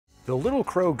The Little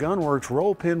Crow Gunworks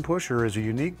roll pin pusher is a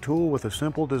unique tool with a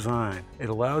simple design. It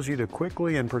allows you to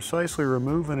quickly and precisely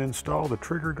remove and install the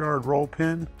trigger guard roll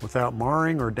pin without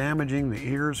marring or damaging the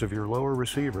ears of your lower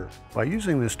receiver. By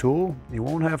using this tool, you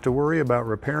won't have to worry about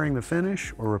repairing the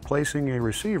finish or replacing a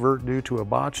receiver due to a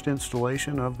botched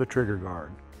installation of the trigger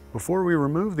guard. Before we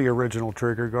remove the original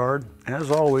trigger guard, as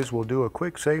always, we'll do a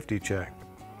quick safety check.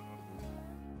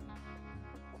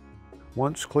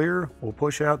 Once clear, we'll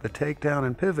push out the takedown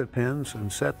and pivot pins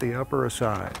and set the upper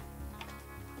aside.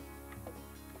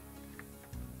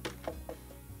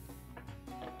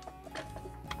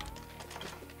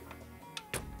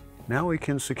 Now we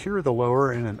can secure the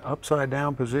lower in an upside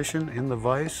down position in the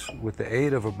vise with the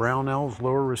aid of a Brownells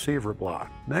lower receiver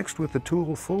block. Next, with the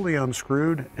tool fully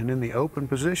unscrewed and in the open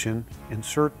position,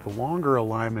 insert the longer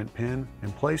alignment pin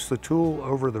and place the tool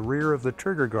over the rear of the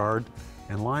trigger guard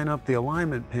and line up the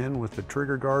alignment pin with the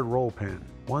trigger guard roll pin.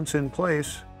 Once in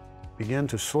place, begin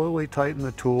to slowly tighten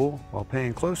the tool while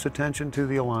paying close attention to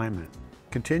the alignment.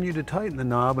 Continue to tighten the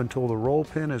knob until the roll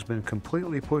pin has been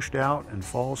completely pushed out and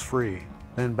falls free.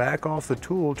 Then back off the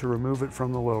tool to remove it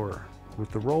from the lower.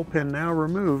 With the roll pin now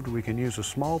removed, we can use a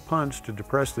small punch to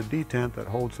depress the detent that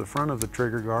holds the front of the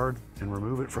trigger guard and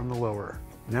remove it from the lower.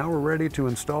 Now we're ready to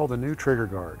install the new trigger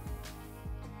guard.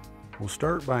 We'll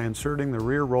start by inserting the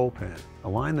rear roll pin.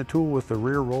 Align the tool with the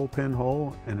rear roll pin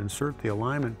hole and insert the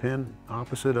alignment pin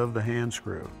opposite of the hand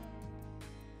screw.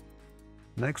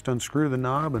 Next, unscrew the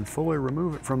knob and fully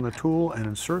remove it from the tool and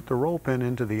insert the roll pin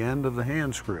into the end of the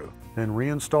hand screw. Then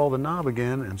reinstall the knob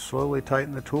again and slowly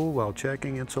tighten the tool while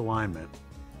checking its alignment.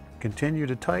 Continue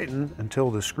to tighten until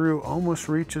the screw almost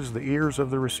reaches the ears of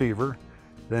the receiver,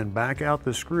 then back out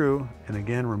the screw and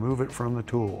again remove it from the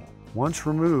tool. Once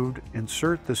removed,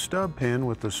 insert the stub pin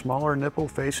with the smaller nipple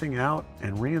facing out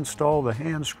and reinstall the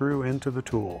hand screw into the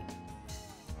tool.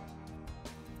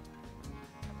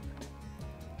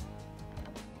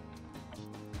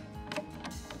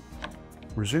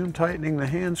 Resume tightening the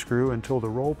hand screw until the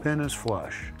roll pin is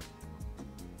flush.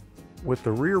 With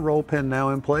the rear roll pin now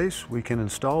in place, we can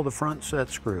install the front set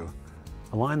screw.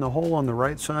 Align the hole on the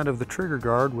right side of the trigger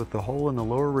guard with the hole in the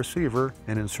lower receiver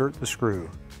and insert the screw.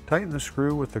 Tighten the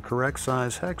screw with the correct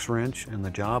size hex wrench and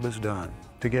the job is done.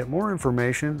 To get more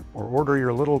information or order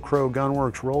your Little Crow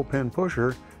Gunworks roll pin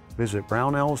pusher, visit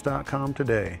Brownells.com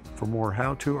today for more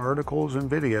how-to articles and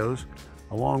videos,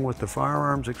 along with the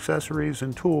firearms accessories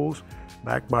and tools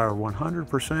backed by our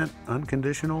 100%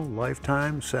 unconditional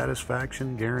lifetime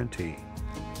satisfaction guarantee.